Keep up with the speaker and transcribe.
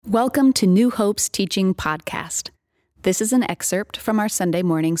Welcome to New Hope's Teaching Podcast. This is an excerpt from our Sunday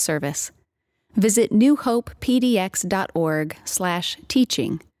morning service. Visit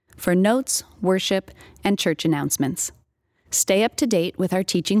newhopepdx.org/teaching for notes, worship, and church announcements. Stay up to date with our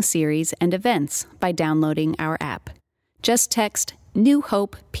teaching series and events by downloading our app. Just text New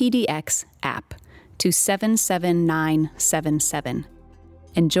Hope PDX app to 77977.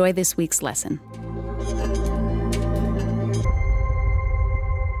 Enjoy this week's lesson.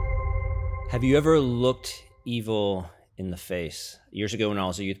 Have you ever looked evil in the face? Years ago when I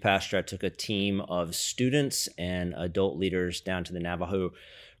was a youth pastor, I took a team of students and adult leaders down to the Navajo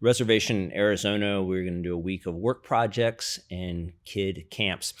Reservation in Arizona. We were going to do a week of work projects and kid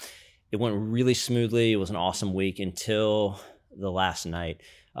camps. It went really smoothly. It was an awesome week until the last night.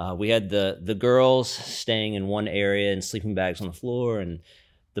 We had the girls staying in one area and sleeping bags on the floor, and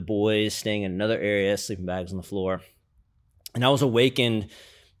the boys staying in another area, sleeping bags on the floor. And I was awakened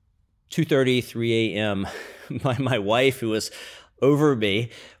 2:30, 3 a.m. by my wife, who was over me,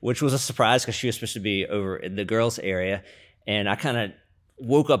 which was a surprise because she was supposed to be over in the girls' area. And I kind of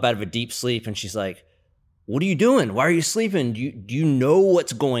woke up out of a deep sleep, and she's like, "What are you doing? Why are you sleeping? Do you know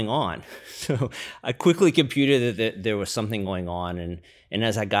what's going on?" So I quickly computed that there was something going on. And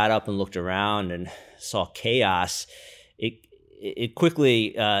as I got up and looked around and saw chaos, it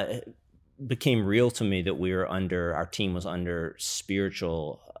quickly became real to me that our team was under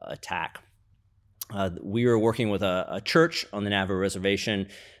spiritual attack. We were working with a church on the Navajo Reservation.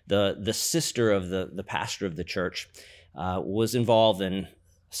 The sister of the pastor of the church was involved in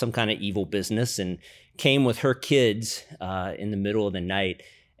some kind of evil business and came with her kids in the middle of the night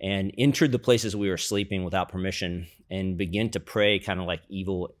and entered the places we were sleeping without permission and began to pray kind of like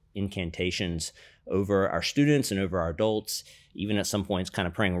evil incantations over our students and over our adults, even at some points kind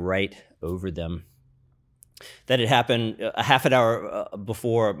of praying right over them. That had happened a half an hour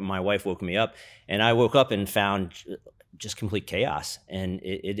before my wife woke me up, and I woke up and found just complete chaos, and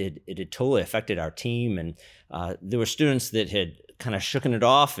it had totally affected our team. And there were students that had kind of shooken it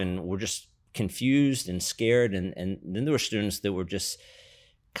off and were just confused and scared, and then there were students that were just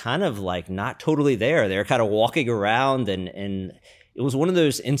kind of like not totally there. They were kind of walking around, and it was one of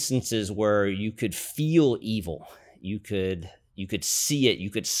those instances where you could feel evil. You could see it, you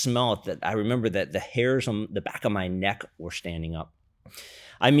could smell it. That I remember that the hairs on the back of my neck were standing up.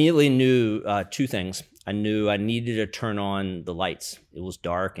 I immediately knew two things. I knew I needed to turn on the lights. It was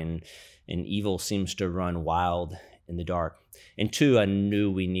dark, and evil seems to run wild in the dark. And two, I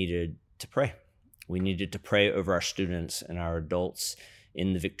knew we needed to pray. We needed to pray over our students and our adults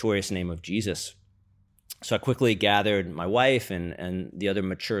in the victorious name of Jesus. So I quickly gathered my wife and the other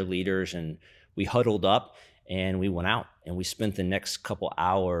mature leaders, and we huddled up and we went out, and we spent the next couple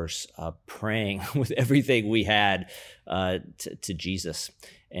hours praying with everything we had to Jesus.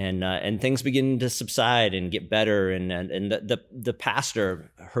 And things began to subside and get better. And the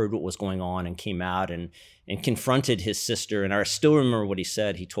pastor heard what was going on and came out and confronted his sister. And I still remember what he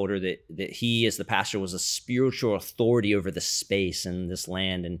said. He told her that he, as the pastor, was a spiritual authority over the space and this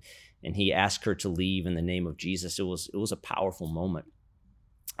land. And he asked her to leave in the name of Jesus. It was a powerful moment.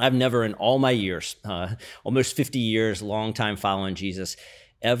 I've never in all my years, almost 50 years, long time following Jesus,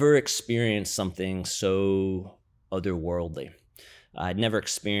 ever experienced something so otherworldly. I'd never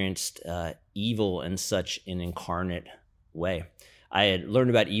experienced evil in such an incarnate way. I had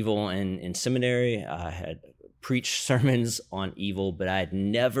learned about evil in seminary. I had preached sermons on evil, but I had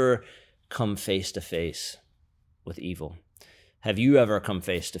never come face to face with evil. Have you ever come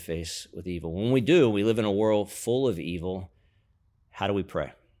face to face with evil? When we do, we live in a world full of evil. How do we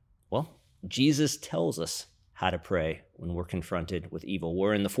pray? Well, Jesus tells us how to pray when we're confronted with evil.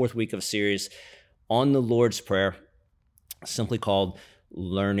 We're in the fourth week of a series on the Lord's Prayer, simply called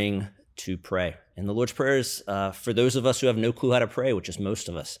Learning to Pray. And the Lord's Prayer is for those of us who have no clue how to pray, which is most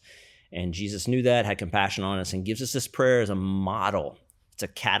of us. And Jesus knew that, had compassion on us, and gives us this prayer as a model. It's a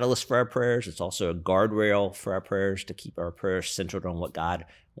catalyst for our prayers. It's also a guardrail for our prayers to keep our prayers centered on what God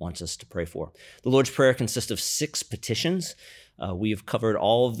wants us to pray for. The Lord's Prayer consists of 6 petitions. We have covered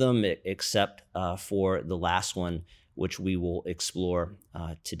all of them except for the last one, which we will explore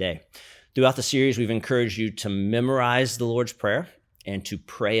today. Throughout the series, we've encouraged you to memorize the Lord's Prayer and to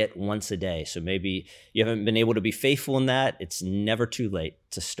pray it once a day. So maybe you haven't been able to be faithful in that. It's never too late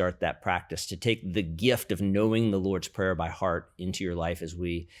to start that practice, to take the gift of knowing the Lord's Prayer by heart into your life as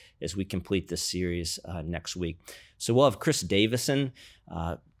we complete this series next week. So we'll have Chris Davison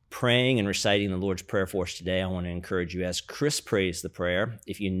praying and reciting the Lord's Prayer for us today. I want to encourage you as Chris prays the prayer.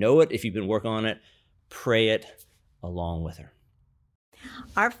 If you know it, if you've been working on it, pray it along with her.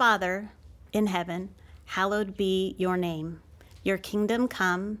 Our Father in heaven, hallowed be your name. Your kingdom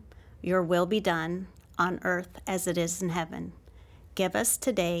come, your will be done, on earth as it is in heaven. Give us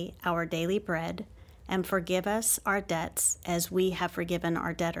today our daily bread, and forgive us our debts as we have forgiven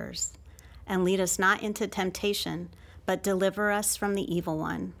our debtors. And lead us not into temptation, but deliver us from the evil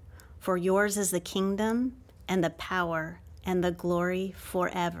one. For yours is the kingdom, and the power, and the glory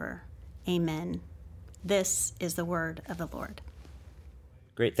forever. Amen. This is the word of the Lord.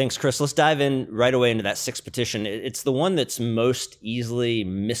 Great. Thanks, Chris. Let's dive in right away into that sixth petition. It's the one that's most easily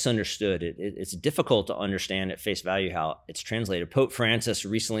misunderstood. It's difficult to understand at face value how it's translated. Pope Francis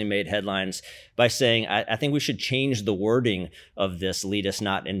recently made headlines by saying, I think we should change the wording of this, lead us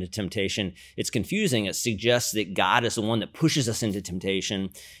not into temptation. It's confusing. It suggests that God is the one that pushes us into temptation,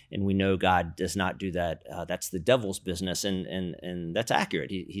 and we know God does not do that. That's the devil's business, and that's accurate.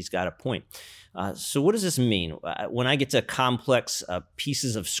 He's got a point. So what does this mean? When I get to complex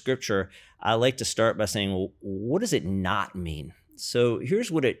pieces of scripture, I like to start by saying, well, what does it not mean? So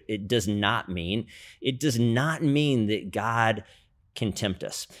here's what it does not mean. It does not mean that God can tempt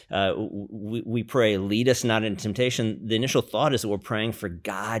us. We pray, lead us not into temptation. The initial thought is that we're praying for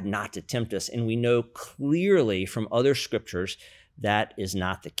God not to tempt us. And we know clearly from other scriptures that is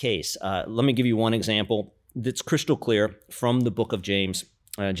not the case. Let me give you one example that's crystal clear from the book of James.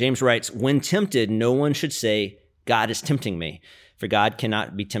 James writes, when tempted, no one should say, God is tempting me, for God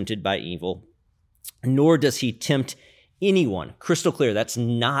cannot be tempted by evil, nor does he tempt anyone. Crystal clear, that's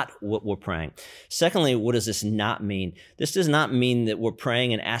not what we're praying. Secondly, what does this not mean? This does not mean that we're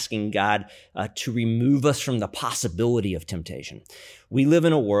praying and asking God to remove us from the possibility of temptation. We live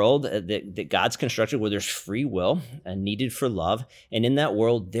in a world that God's constructed where there's free will needed for love, and in that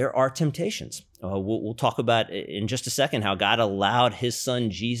world, there are temptations. We'll talk about in just a second how God allowed his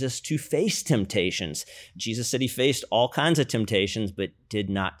son Jesus to face temptations. Jesus said he faced all kinds of temptations, but did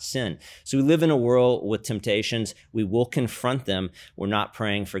not sin. So we live in a world with temptations. We will confront them. We're not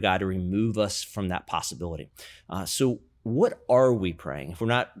praying for God to remove us from that possibility. So what are we praying? If we're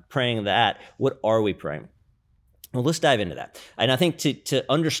not praying that, what are we praying? Well, let's dive into that. And I think to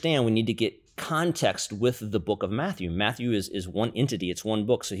understand, we need to get context with the book of Matthew. Matthew is one entity. It's one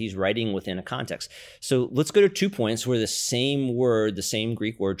book, so he's writing within a context. So let's go to 2 points where the same word, the same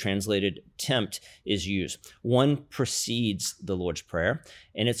Greek word translated tempt, is used. One precedes the Lord's Prayer,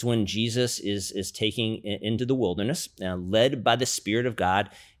 and it's when Jesus is taking into the wilderness, led by the Spirit of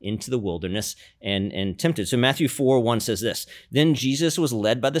God into the wilderness and tempted. So Matthew 4:1 says this, then Jesus was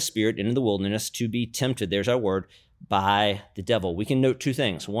led by the Spirit into the wilderness to be tempted. There's our word, by the devil. We can note 2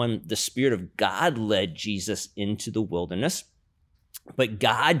 things. One, the Spirit of God led Jesus into the wilderness, but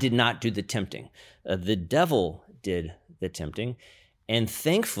God did not do the tempting. The devil did the tempting, and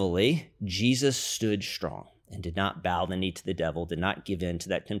thankfully, Jesus stood strong and did not bow the knee to the devil, did not give in to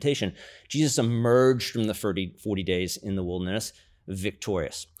that temptation. Jesus emerged from the 40 days in the wilderness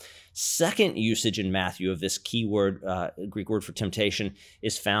victorious. Second usage in Matthew of this key word, Greek word for temptation,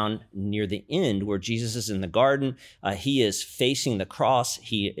 is found near the end where Jesus is in the garden. He is facing the cross.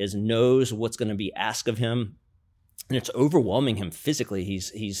 He knows what's going to be asked of him, and it's overwhelming him physically.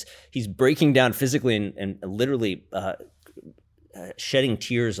 He's breaking down physically and literally shedding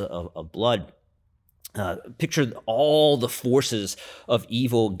tears of blood. Picture all the forces of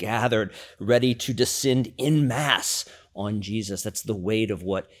evil gathered, ready to descend en masse on Jesus. That's the weight of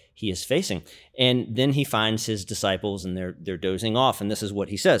what he is facing. And then he finds his disciples and they're dozing off. And this is what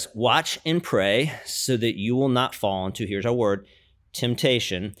he says, watch and pray so that you will not fall into, here's our word,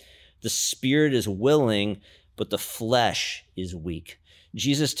 temptation. The spirit is willing, but the flesh is weak.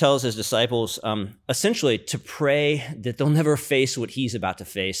 Jesus tells his disciples essentially to pray that they'll never face what he's about to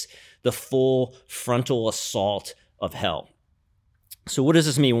face, the full frontal assault of hell. So what does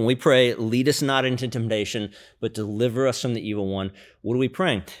this mean when we pray, lead us not into temptation, but deliver us from the evil one? What are we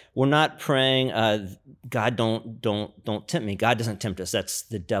praying? We're not praying, God, don't tempt me. God doesn't tempt us. That's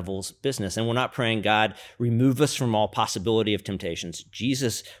the devil's business. And we're not praying, God, remove us from all possibility of temptations.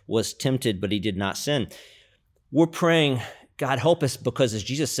 Jesus was tempted, but he did not sin. We're praying, God, help us, because as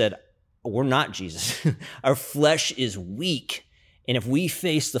Jesus said, we're not Jesus. Our flesh is weak. And if we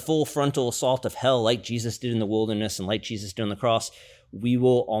face the full frontal assault of hell like Jesus did in the wilderness and like Jesus did on the cross, we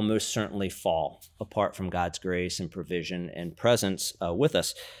will almost certainly fall apart from God's grace and provision and presence with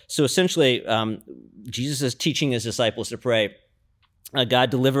us. So essentially, Jesus is teaching his disciples to pray, God,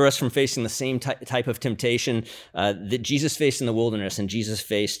 deliver us from facing the same type of temptation that Jesus faced in the wilderness and Jesus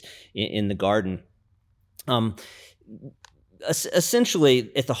faced in the garden.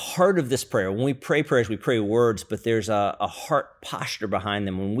 Essentially, at the heart of this prayer, when we pray prayers, we pray words, but there's a heart posture behind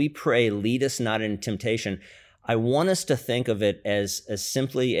them. When we pray, lead us not into temptation, I want us to think of it as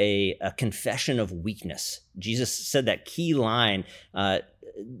simply a confession of weakness. Jesus said that key line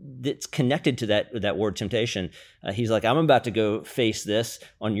that's connected to that word temptation. He's like, I'm about to go face this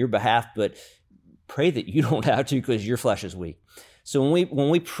on your behalf, but pray that you don't have to because your flesh is weak. So when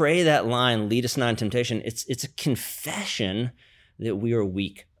we pray that line, lead us not in temptation, it's a confession that we are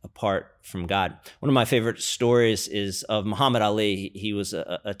weak apart from God. One of my favorite stories is of Muhammad Ali. He was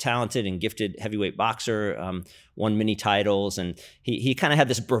a talented and gifted heavyweight boxer, won many titles, and he kind of had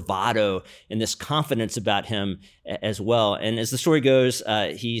this bravado and this confidence about him as well. And as the story goes,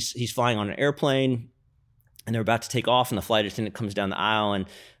 he's flying on an airplane, and they're about to take off, and the flight attendant comes down the aisle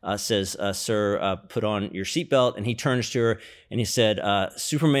and says, sir, put on your seatbelt. And he turns to her and he said,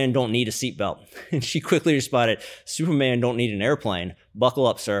 Superman don't need a seatbelt. And she quickly responded, Superman don't need an airplane. Buckle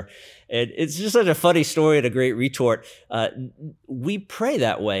up, sir. And it's just such a funny story and a great retort. We pray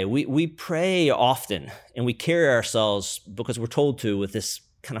that way. We pray often, and we carry ourselves, because we're told to, with this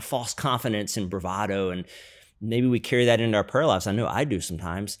kind of false confidence and bravado. And maybe we carry that into our prayer lives. I know I do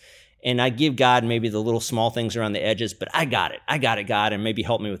sometimes. And I give God maybe the little small things around the edges, but I got it, God, and maybe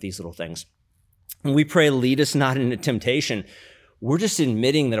help me with these little things. When we pray, lead us not into temptation, we're just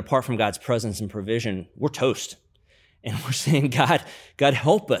admitting that apart from God's presence and provision, we're toast. And we're saying, God,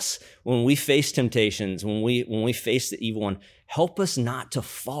 help us when we face temptations, when we face the evil one, help us not to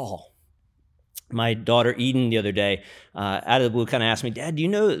fall. My daughter Eden the other day, out of the blue, kind of asked me, Dad, do you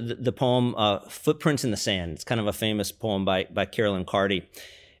know the poem Footprints in the Sand? It's kind of a famous poem by Carolyn Carty.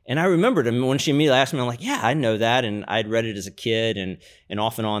 And I remembered him when she immediately asked me, I'm like, yeah, I know that. And I'd read it as a kid and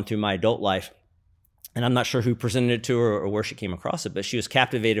off and on through my adult life. And I'm not sure who presented it to her or where she came across it, but she was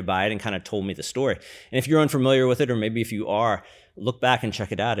captivated by it and kind of told me the story. And if you're unfamiliar with it, or maybe if you are, look back and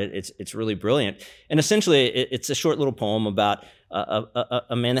check it out. It's really brilliant. And essentially, it's a short little poem about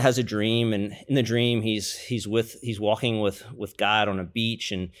a man that has a dream, and in the dream, he's walking with God on a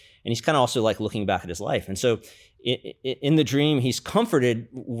beach, and he's kind of also like looking back at his life. And so in the dream, he's comforted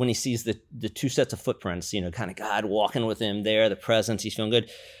when he sees the two sets of footprints, kind of God walking with him there, the presence, he's feeling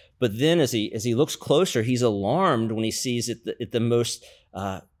good. But then as he looks closer, he's alarmed when he sees at the most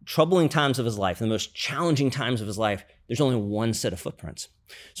troubling times of his life, the most challenging times of his life, there's only one set of footprints.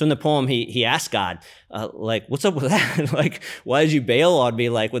 So in the poem, he asked God, what's up with that? Like, why did you bail on me,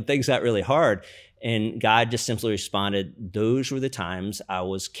 when things got really hard? And God just simply responded, those were the times I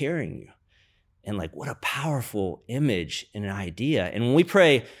was carrying you. And what a powerful image and an idea. And when we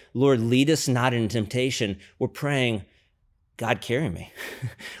pray, Lord, lead us not into temptation, we're praying, God, carry me.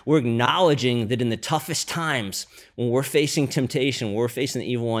 We're acknowledging that in the toughest times, when we're facing temptation, when we're facing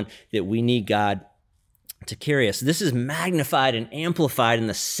the evil one, that we need God to carry us. This is magnified and amplified in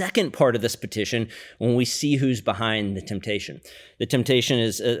the second part of this petition when we see who's behind the temptation. The temptation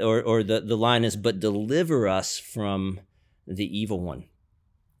is, the line is, but deliver us from the evil one.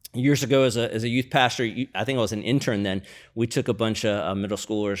 Years ago, as a youth pastor, I think I was an intern then, we took a bunch of middle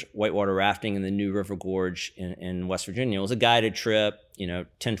schoolers whitewater rafting in the New River Gorge in West Virginia. It was a guided trip,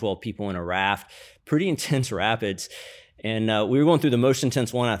 10, 12 people in a raft, pretty intense rapids. And we were going through the most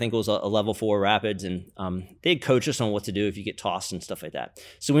intense one. I think it was a level 4 rapids, and they'd coach us on what to do if you get tossed and stuff like that.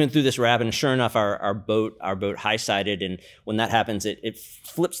 So we went through this rapid, and sure enough, our boat high-sided, and when that happens, it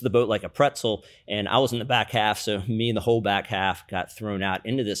flips the boat like a pretzel, and I was in the back half, so me and the whole back half got thrown out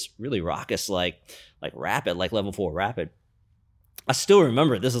into this really raucous rapid, level 4 rapid. I still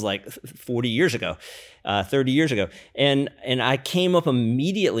remember it. This is 40 years ago, 30 years ago, and I came up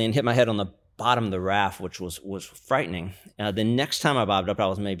immediately and hit my head on the bottom of the raft, which was frightening. The next time I bobbed up, I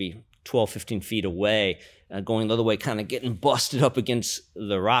was maybe 12, 15 feet away, going the other way, kind of getting busted up against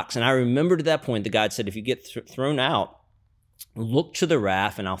the rocks. And I remembered at that point, the God said, if you get thrown out, look to the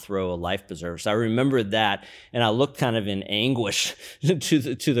raft and I'll throw a life preserver. So I remembered that, and I looked kind of in anguish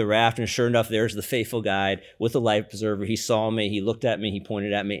to the raft, and sure enough, there's the faithful guide with the life preserver. He saw me, he looked at me, he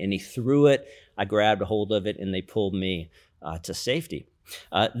pointed at me, and he threw it. I grabbed a hold of it, and they pulled me to safety.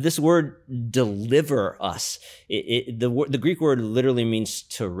 This word deliver us, the Greek word literally means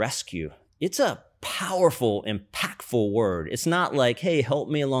to rescue. It's a powerful, impactful word. It's not like, hey, help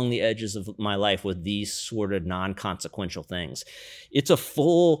me along the edges of my life with these sort of non-consequential things. It's a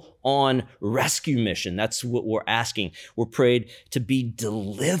full-on rescue mission. That's what we're asking. We're prayed to be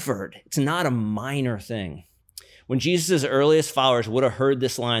delivered. It's not a minor thing. When Jesus' earliest followers would have heard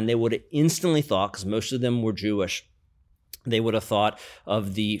this line, they would have instantly thought, because most of them were Jewish, they would have thought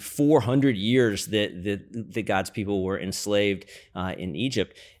of the 400 years that God's people were enslaved in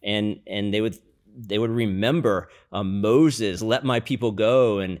Egypt, and they would they would remember Moses, let my people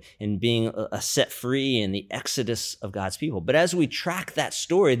go, and being set free in the exodus of God's people. But as we track that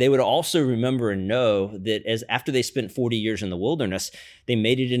story, they would also remember and know that after they spent 40 years in the wilderness, they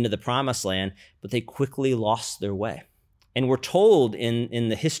made it into the promised land, but they quickly lost their way. And we're told in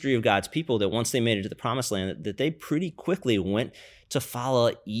the history of God's people that once they made it to the promised land, that they pretty quickly went to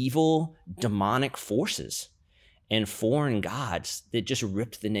follow evil, demonic forces and foreign gods that just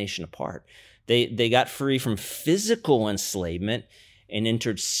ripped the nation apart. They got free from physical enslavement and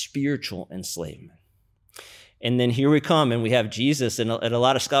entered spiritual enslavement. And then here we come, and we have Jesus, and a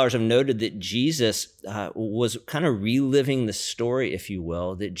lot of scholars have noted that Jesus was kind of reliving the story, if you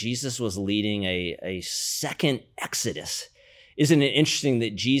will, that Jesus was leading a second exodus. Isn't it interesting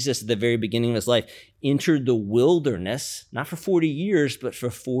that Jesus, at the very beginning of his life, entered the wilderness, not for 40 years, but for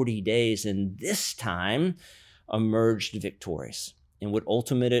 40 days, and this time emerged victorious and would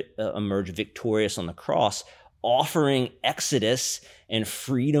ultimately emerge victorious on the cross, offering exodus and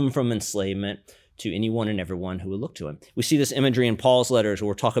freedom from enslavement to anyone and everyone who would look to him. We see this imagery in Paul's letters where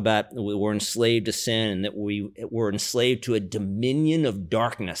we're talking about we're enslaved to sin and that we were enslaved to a dominion of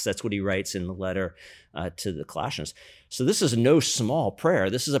darkness. That's what he writes in the letter to the Colossians. So this is no small prayer.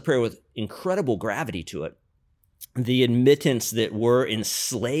 This is a prayer with incredible gravity to it. The admittance that we're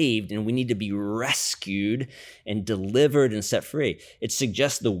enslaved and we need to be rescued and delivered and set free. It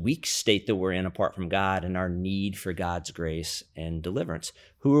suggests the weak state that we're in apart from God and our need for God's grace and deliverance.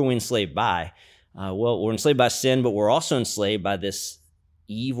 Who are we enslaved by? Well, we're enslaved by sin, but we're also enslaved by this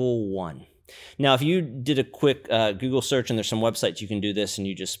evil one. Now, if you did a quick Google search, and there's some websites you can do this, and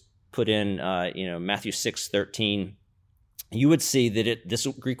you just put in, Matthew 6:13, you would see that this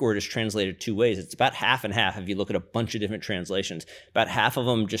Greek word is translated two ways. It's about half and half if you look at a bunch of different translations. About half of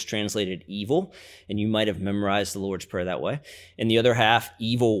them just translated evil, and you might have memorized the Lord's Prayer that way. And the other half,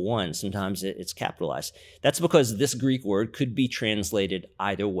 evil one. Sometimes it's capitalized. That's because this Greek word could be translated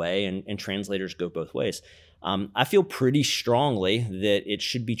either way, and translators go both ways. I feel pretty strongly that it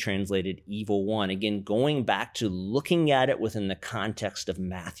should be translated evil one. Again, going back to looking at it within the context of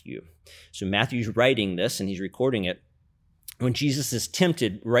Matthew. So Matthew's writing this, and he's recording it. When Jesus is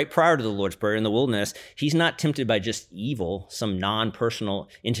tempted right prior to the Lord's Prayer in the wilderness, he's not tempted by just evil, some non-personal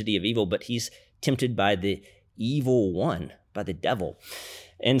entity of evil, but he's tempted by the evil one, by the devil.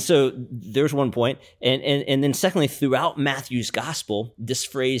 And so there's one point. And then secondly, throughout Matthew's gospel, this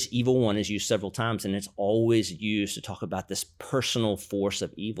phrase evil one is used several times, and it's always used to talk about this personal force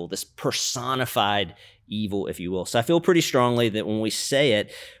of evil, this personified evil, if you will. So I feel pretty strongly that when we say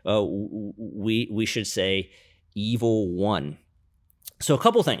it, we should say evil one. So a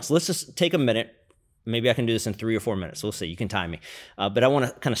couple things. Let's just take a minute. Maybe I can do this in 3 or 4 minutes. We'll see. You can time me. But I want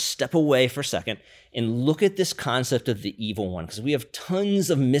to kind of step away for a second and look at this concept of the evil one, because we have tons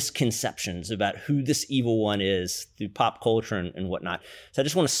of misconceptions about who this evil one is through pop culture and whatnot. So I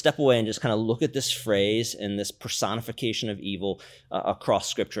just want to step away and just kind of look at this phrase and this personification of evil across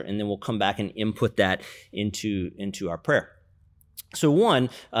Scripture, and then we'll come back and input that into our prayer. So one,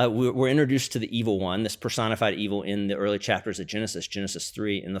 we're introduced to the evil one, this personified evil in the early chapters of Genesis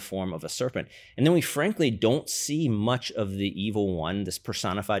 3, in the form of a serpent. And then we frankly don't see much of the evil one, this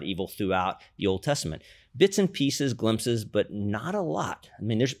personified evil, throughout the Old Testament. Bits and pieces, glimpses, but not a lot. I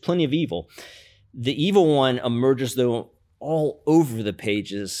mean, there's plenty of evil. The evil one emerges, though, all over the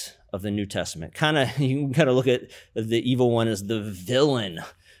pages of the New Testament. You can kind of look at the evil one as the villain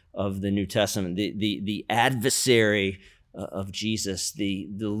of the New Testament, the adversary of Jesus, the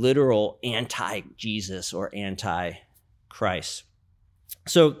literal anti-Jesus or anti-Christ.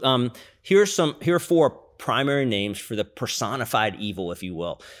 So here are 4 primary names for the personified evil, if you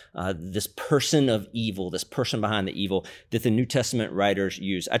will, this person of evil, this person behind the evil that the New Testament writers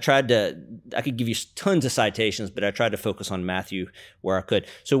use. I could give you tons of citations, but I tried to focus on Matthew where I could.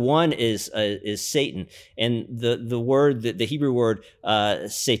 So one is Satan, and the Hebrew word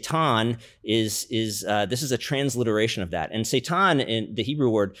Satan is this is a transliteration of that, and Satan in the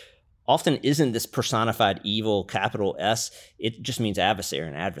Hebrew word often isn't this personified evil, capital S. It just means adversary,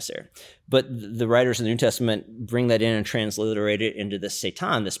 an adversary. But the writers of the New Testament bring that in and transliterate it into this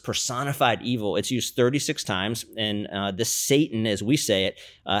Satan, this personified evil. It's used 36 times, and this Satan, as we say it,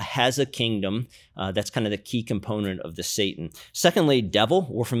 has a kingdom. That's kind of the key component of the Satan. Secondly, devil.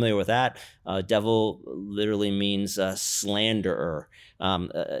 We're familiar with that. Devil literally means slanderer,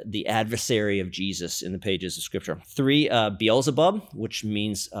 the adversary of Jesus in the pages of Scripture. 3, Beelzebub, which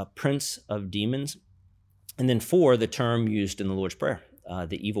means prince of demons. And then 4, the term used in the Lord's Prayer,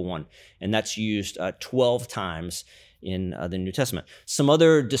 the evil one. And that's used 12 times in the New Testament. Some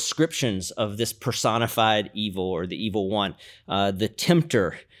other descriptions of this personified evil or the evil one. The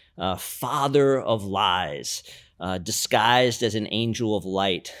tempter, father of lies, disguised as an angel of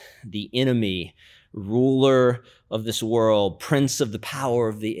light, the enemy, ruler of this world, prince of the power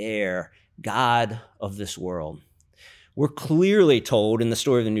of the air, God of this world. We're clearly told in the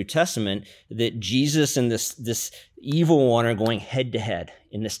story of the New Testament that Jesus and this evil one are going head to head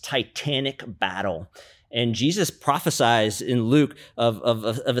in this titanic battle. And Jesus prophesies in Luke of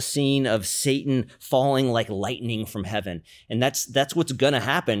a scene of Satan falling like lightning from heaven. And that's what's going to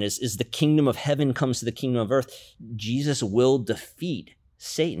happen is the kingdom of heaven comes to the kingdom of earth. Jesus will defeat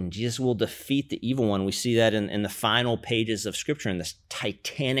Satan. Jesus will defeat the evil one. We see that in the final pages of Scripture, in this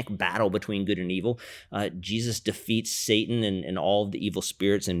titanic battle between good and evil. Jesus defeats Satan and all of the evil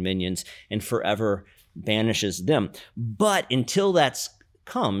spirits and minions and forever banishes them. But until that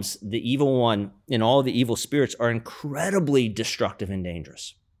comes, the evil one and all the evil spirits are incredibly destructive and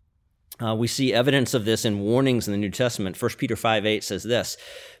dangerous. We see evidence of this in warnings in the New Testament. 1 Peter 5:8 says this,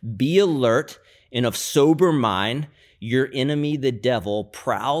 "Be alert and of sober mind. Your enemy, the devil,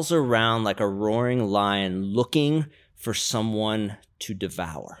 prowls around like a roaring lion looking for someone to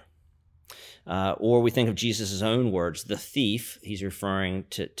devour." Or we think of Jesus' own words, the thief, he's referring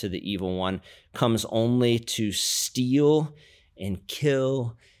to the evil one, comes only to steal and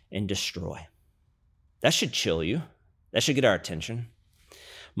kill and destroy. That should chill you. That should get our attention.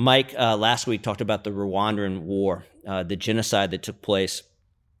 Mike last week talked about the Rwandan war, the genocide that took place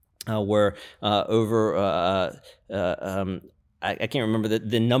where I can't remember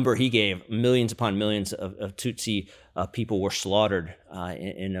the number he gave, millions upon millions of Tutsi people were slaughtered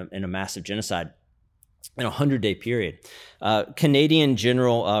in a massive genocide in a 100-day period. Canadian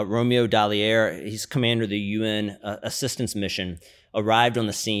General Romeo Dallaire, he's commander of the UN assistance mission, arrived on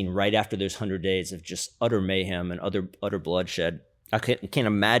the scene right after those 100 days of just utter mayhem and utter bloodshed. I can't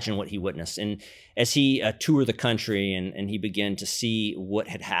imagine what he witnessed. And as he toured the country and he began to see what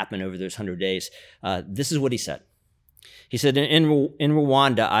had happened over those 100 days, this is what he said. He said, in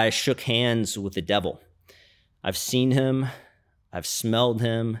Rwanda, I shook hands with the devil. I've seen him, I've smelled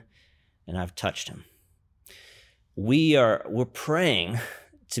him, and I've touched him. We're praying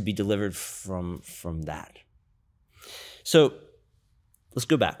to be delivered from that. So let's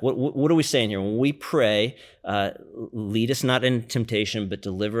go back. What are we saying here? When we pray, lead us not into temptation, but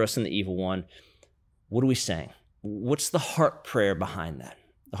deliver us from the evil one, what are we saying? What's the heart prayer behind that?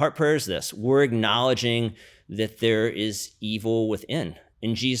 The heart prayer is this. We're acknowledging that there is evil within.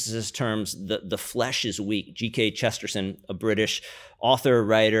 In Jesus' terms, the flesh is weak. G.K. Chesterton, a British author,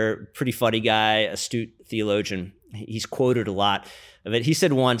 writer, pretty funny guy, astute theologian, he's quoted a lot of it. He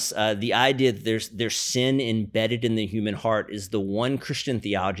said once, the idea that there's sin embedded in the human heart is the one Christian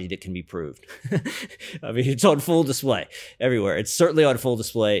theology that can be proved. I mean, it's on full display everywhere. It's certainly on full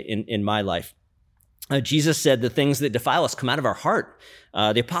display in my life. Jesus said the things that defile us come out of our heart.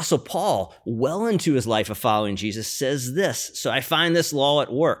 The Apostle Paul, well into his life of following Jesus, says this, "So I find this law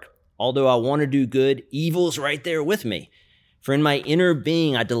at work. Although I want to do good, evil's right there with me. For in my inner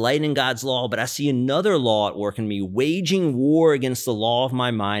being, I delight in God's law, but I see another law at work in me, waging war against the law of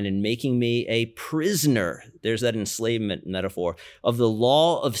my mind and making me a prisoner," there's that enslavement metaphor, "of the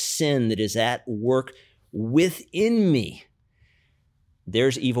law of sin that is at work within me."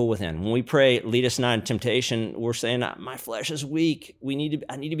 There's evil within. When we pray, lead us not in temptation, we're saying, my flesh is weak.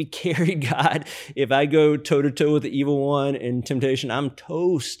 I need to be carried, God. If I go toe-to-toe with the evil one in temptation, I'm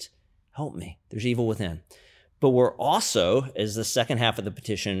toast. Help me. There's evil within. But we're also, as the second half of the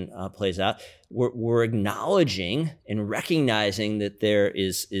petition plays out, we're acknowledging and recognizing that there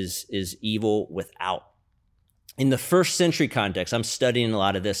is evil without. In the first century context, I'm studying a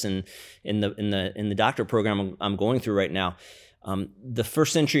lot of this in the doctorate program I'm going through right now. The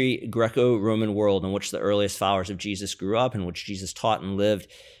first century Greco-Roman world in which the earliest followers of Jesus grew up, in which Jesus taught and lived,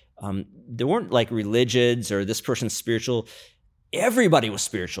 there weren't like religions or this person's spiritual. Everybody was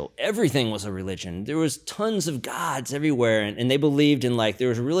spiritual. Everything was a religion. There was tons of gods everywhere, and they believed in there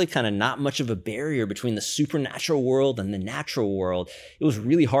was really kind of not much of a barrier between the supernatural world and the natural world. It was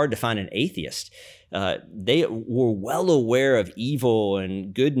really hard to find an atheist. They were well aware of evil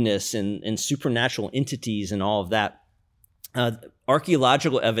and goodness and supernatural entities and all of that.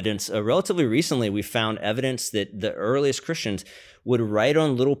 Archaeological evidence, relatively recently, we found evidence that the earliest Christians would write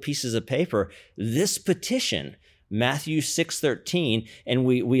on little pieces of paper this petition, Matthew 6:13, and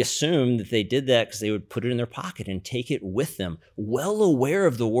we assume that they did that because they would put it in their pocket and take it with them, well aware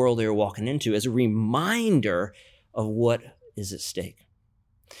of the world they were walking into, as a reminder of what is at stake.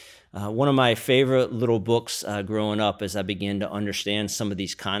 One of my favorite little books growing up as I began to understand some of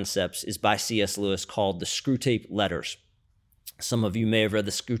these concepts is by C.S. Lewis, called The Screwtape Letters. Some of you may have read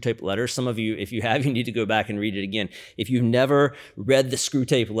the Screwtape Letters. Some of you, if you have, you need to go back and read it again. If you've never read the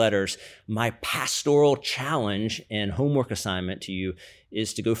Screwtape Letters, my pastoral challenge and homework assignment to you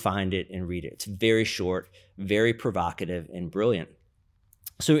is to go find it and read it. It's very short, very provocative, and brilliant.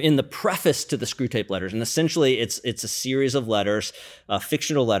 So in the preface to the Screwtape Letters, and essentially it's a series of letters,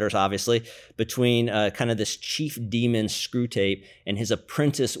 fictional letters, obviously, between kind of this chief demon Screwtape and his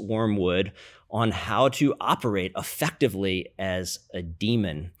apprentice Wormwood on how to operate effectively as a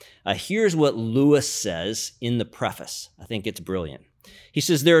demon. Here's what Lewis says in the preface. I think it's brilliant. He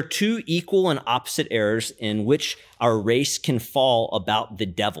says, there are two equal and opposite errors in which our race can fall about the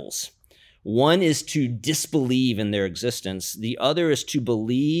devils. One is to disbelieve in their existence. The other is to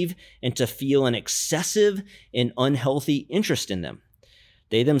believe and to feel an excessive and unhealthy interest in them.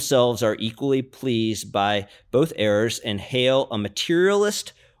 They themselves are equally pleased by both errors and hail a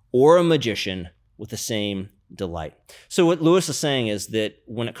materialist or a magician with the same delight. So what Lewis is saying is that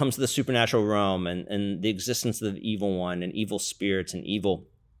when it comes to the supernatural realm and the existence of the evil one and evil spirits and evil,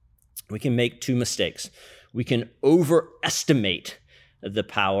 we can make two mistakes. We can overestimate the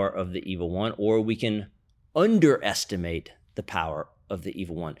power of the evil one, or we can underestimate the power of the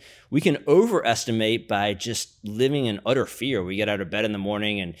evil one. We can overestimate by just living in utter fear. We get out of bed in the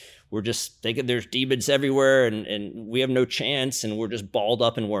morning and we're just thinking there's demons everywhere and we have no chance and we're just balled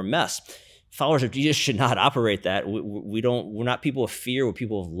up and we're a mess. Followers of Jesus should not operate that. We're not people of fear, we're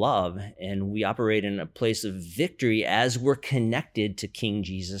people of love, and we operate in a place of victory as we're connected to King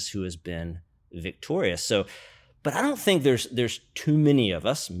Jesus, who has been victorious. But I don't think there's too many of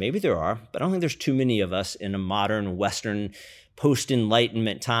us, maybe there are, but I don't think there's too many of us in a modern Western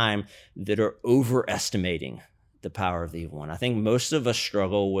post-Enlightenment time that are overestimating the power of the evil one. I think most of us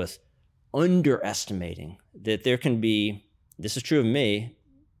struggle with underestimating that there can be, this is true of me,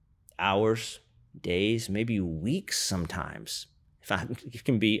 hours, days, maybe weeks sometimes, if I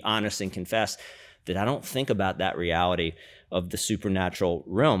can be honest and confess, that I don't think about that reality of the supernatural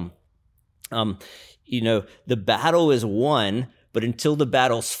realm. The battle is won, but until the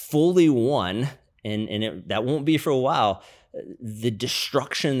battle's fully won, and that won't be for a while, the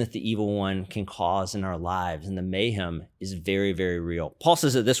destruction that the evil one can cause in our lives and the mayhem is very, very real. Paul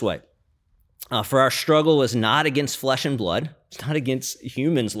says it this way, for our struggle is not against flesh and blood, it's not against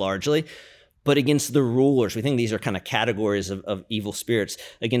humans largely, but against the rulers. We think these are kind of categories of evil spirits,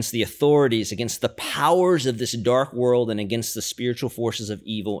 against the authorities, against the powers of this dark world, and against the spiritual forces of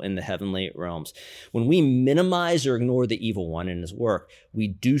evil in the heavenly realms. When we minimize or ignore the evil one and his work, we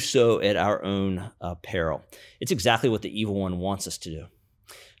do so at our own peril. It's exactly what the evil one wants us to do.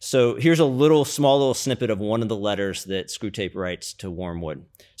 So here's a small little snippet of one of the letters that Screwtape writes to Wormwood.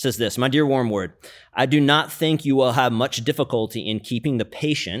 It says this, my dear Wormwood, I do not think you will have much difficulty in keeping the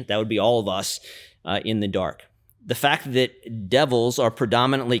patient, that would be all of us, in the dark. The fact that devils are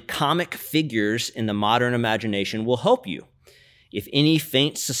predominantly comic figures in the modern imagination will help you. If any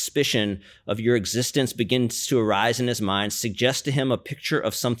faint suspicion of your existence begins to arise in his mind, suggest to him a picture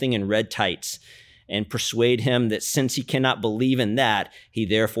of something in red tights, and persuade him that since he cannot believe in that, he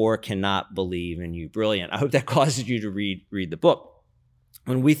therefore cannot believe in you. Brilliant. I hope that causes you to read the book.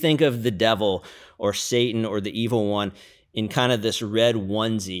 When we think of the devil or Satan or the evil one in kind of this red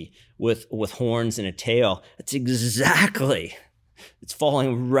onesie with horns and a tail, it's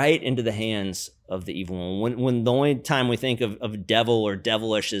falling right into the hands of the evil one. When the only time we think of devil or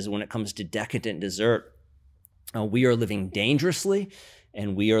devilish is when it comes to decadent dessert, we are living dangerously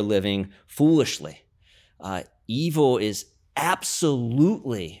and we are living foolishly. Evil is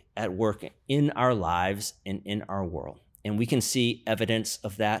absolutely at work in our lives and in our world. And we can see evidence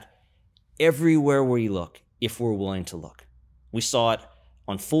of that everywhere we look, if we're willing to look. We saw it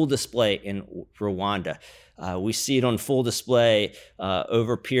on full display in Rwanda. We see it on full display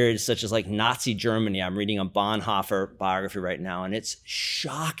over periods such as like Nazi Germany. I'm reading a Bonhoeffer biography right now, and it's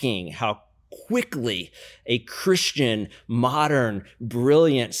shocking how quickly a Christian, modern,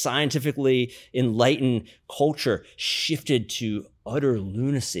 brilliant, scientifically enlightened culture shifted to utter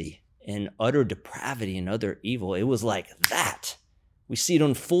lunacy and utter depravity and utter evil. It was like that. We see it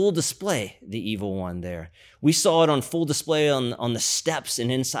on full display, the evil one there. We saw it on full display on the steps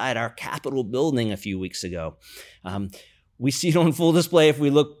and inside our Capitol building a few weeks ago. We see it on full display if we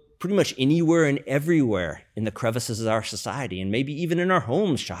look pretty much anywhere and everywhere in the crevices of our society, and maybe even in our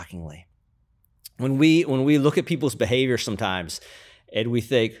homes, shockingly. When we look at people's behavior sometimes and we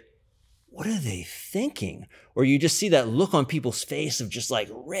think, what are they thinking? Or you just see that look on people's face of just like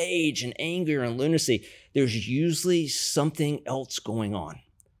rage and anger and lunacy, there's usually something else going on.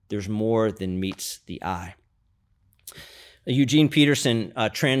 There's more than meets the eye. Eugene Peterson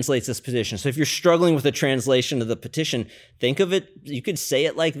translates this petition. So if you're struggling with a translation of the petition, think of it, you could say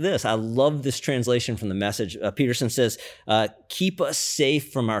it like this. I love this translation from the Message. Peterson says, keep us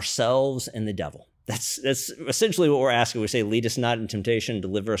safe from ourselves and the devil. That's essentially what we're asking. We say, lead us not in temptation,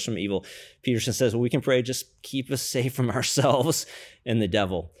 deliver us from evil. Peterson says, well, we can pray, just keep us safe from ourselves and the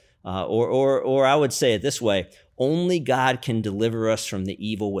devil. Or I would say it this way, only God can deliver us from the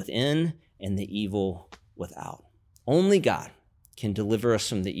evil within and the evil without. Only God can deliver us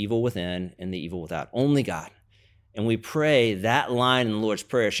from the evil within and the evil without. Only God. And we pray that line in the Lord's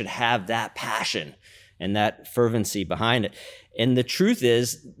Prayer should have that passion and that fervency behind it. And the truth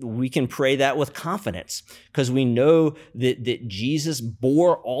is, we can pray that with confidence because we know that Jesus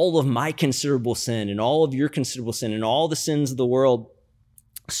bore all of my considerable sin and all of your considerable sin and all the sins of the world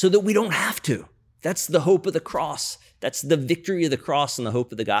so that we don't have to. That's the hope of the cross. That's the victory of the cross and the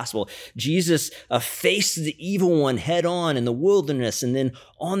hope of the gospel. Jesus faced the evil one head on in the wilderness, and then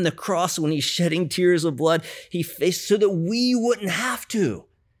on the cross when he's shedding tears of blood, he faced so that we wouldn't have to.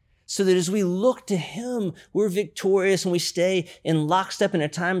 So that as we look to him, we're victorious and we stay in lockstep, and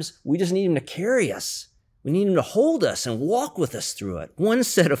at times we just need him to carry us. We need him to hold us and walk with us through it. One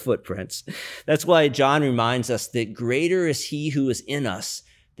set of footprints. That's why John reminds us that greater is he who is in us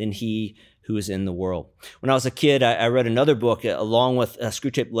than he who is in the world. When I was a kid, I read another book along with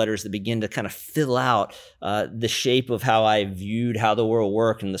Screwtape Letters that begin to kind of fill out the shape of how I viewed how the world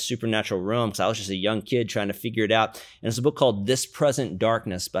worked in the supernatural realm, because I was just a young kid trying to figure it out. And it's a book called This Present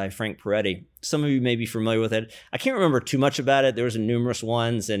Darkness by Frank Peretti. Some of you may be familiar with it. I can't remember too much about it. There was numerous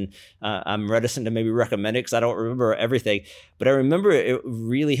ones, and I'm reticent to maybe recommend it because I don't remember everything. But I remember it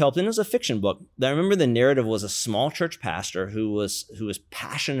really helped, and it was a fiction book. I remember the narrative was a small church pastor who was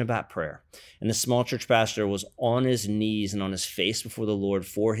passionate about prayer. And the small church pastor was on his knees and on his face before the Lord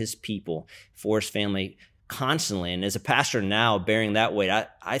for his people, for his family, constantly. And as a pastor now, bearing that weight,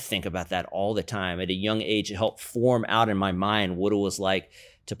 I think about that all the time. At a young age, it helped form out in my mind what it was like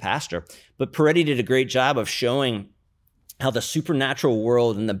to pastor. But Peretti did a great job of showing how the supernatural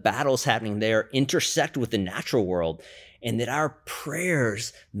world and the battles happening there intersect with the natural world, and that our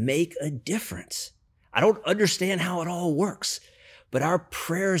prayers make a difference. I don't understand how it all works, but our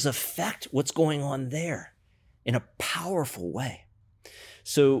prayers affect what's going on there in a powerful way.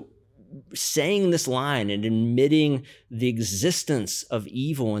 So saying this line and admitting the existence of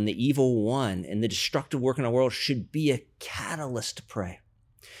evil and the evil one and the destructive work in our world should be a catalyst to pray.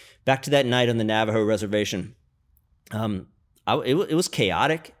 Back to that night on the Navajo reservation, it was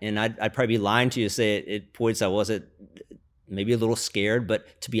chaotic, and I'd probably be lying to you to say at points I wasn't maybe a little scared,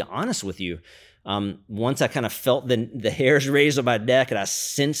 but to be honest with you, once I kind of felt the hairs raised on my neck and I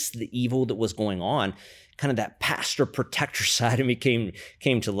sensed the evil that was going on, kind of that pastor protector side of me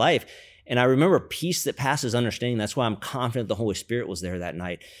came to life. And I remember peace that passes understanding. That's why I'm confident the Holy Spirit was there that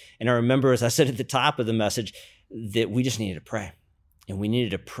night. And I remember, as I said at the top of the message, that we just needed to pray. And we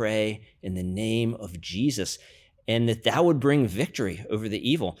needed to pray in the name of Jesus, and that would bring victory over the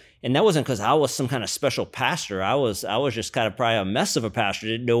evil. And that wasn't because I was some kind of special pastor. I was just kind of probably a mess of a pastor,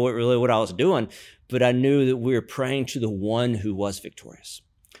 didn't know what I was doing, but I knew that we were praying to the one who was victorious,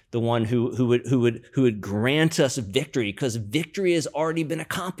 the one who would grant us victory, because victory has already been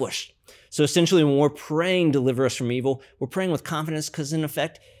accomplished. So essentially, when we're praying, deliver us from evil, we're praying with confidence because, in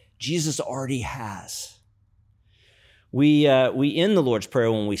effect, Jesus already has. We end the Lord's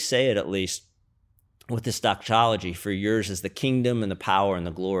Prayer, when we say it at least, with this doxology, for yours is the kingdom and the power and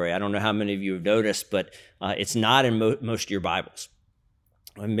the glory. I don't know how many of you have noticed, but it's not in most of your Bibles.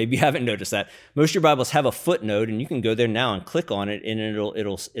 Maybe you haven't noticed that. Most of your Bibles have a footnote, and you can go there now and click on it, and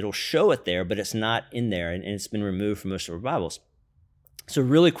it'll show it there, but it's not in there, and it's been removed from most of our Bibles. So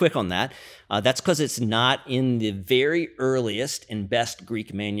really quick on that, that's because it's not in the very earliest and best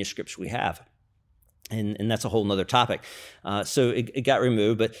Greek manuscripts we have. And that's a whole nother topic. So it got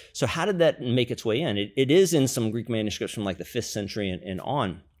removed. But so how did that make its way in? It is in some Greek manuscripts from like the 5th century and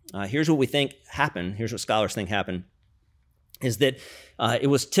on. Here's what we think happened. Here's what scholars think happened. Is that it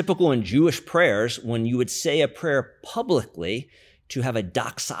was typical in Jewish prayers when you would say a prayer publicly to have a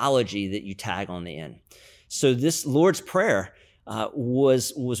doxology that you tag on the end. So this Lord's Prayer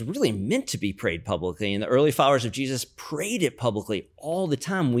was really meant to be prayed publicly, and the early followers of Jesus prayed it publicly all the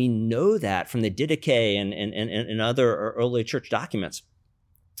time. We know that from the Didache and other early church documents.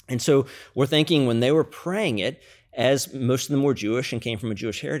 And so we're thinking when they were praying it, as most of them were Jewish and came from a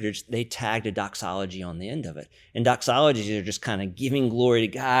Jewish heritage, they tagged a doxology on the end of it. And doxologies are just kind of giving glory to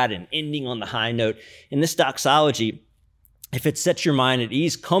God and ending on the high note. And this doxology if it sets your mind at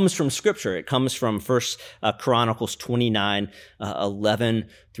ease, comes from Scripture. It comes from 1 Chronicles 29, 11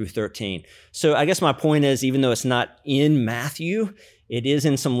 through 13. So I guess my point is, even though it's not in Matthew, it is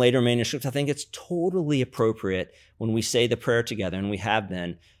in some later manuscripts. I think it's totally appropriate when we say the prayer together, and we have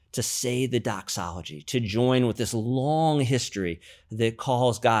been, to say the doxology, to join with this long history that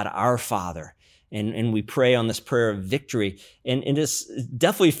calls God our Father. And we pray on this prayer of victory. And it's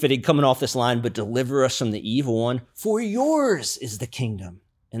definitely fitting coming off this line, but deliver us from the evil one. For yours is the kingdom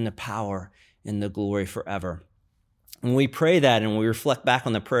and the power and the glory forever. When we pray that and we reflect back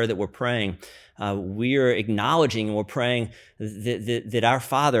on the prayer that we're praying, we are acknowledging and we're praying that our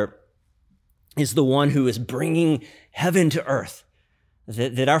Father is the one who is bringing heaven to earth,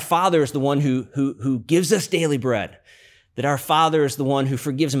 that our Father is the one who gives us daily bread, that our Father is the one who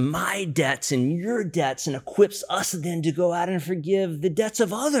forgives my debts and your debts and equips us then to go out and forgive the debts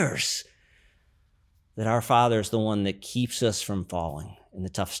of others, that our Father is the one that keeps us from falling in the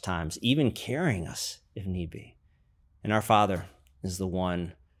toughest times, even carrying us if need be. And our Father is the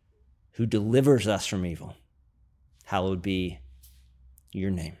one who delivers us from evil. Hallowed be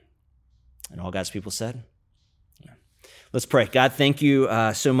your name. And all God's people said, yeah. Let's pray. God, thank you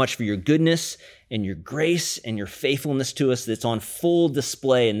so much for your goodness and your grace and your faithfulness to us that's on full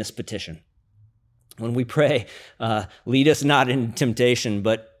display in this petition. When we pray, lead us not into temptation,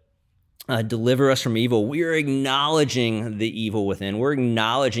 but deliver us from evil, we're acknowledging the evil within. We're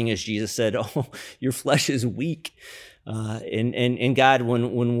acknowledging, as Jesus said, oh, your flesh is weak. And God,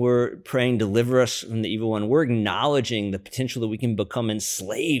 when we're praying, deliver us from the evil one, we're acknowledging the potential that we can become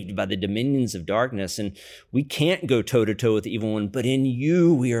enslaved by the dominions of darkness. And we can't go toe to toe with the evil one, but in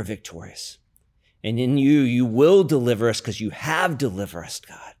you, we are victorious. And in you, you will deliver us because you have delivered us,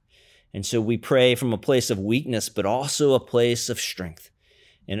 God. And so we pray from a place of weakness, but also a place of strength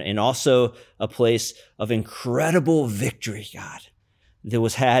and also a place of incredible victory, God, that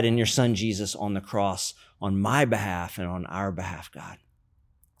was had in your Son, Jesus, on the cross on my behalf and on our behalf, God.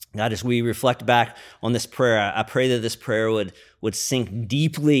 God, as we reflect back on this prayer, I pray that this prayer would sink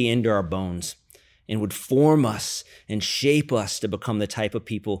deeply into our bones and would form us and shape us to become the type of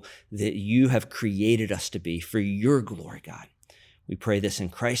people that you have created us to be for your glory, God. We pray this in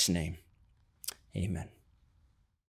Christ's name. Amen.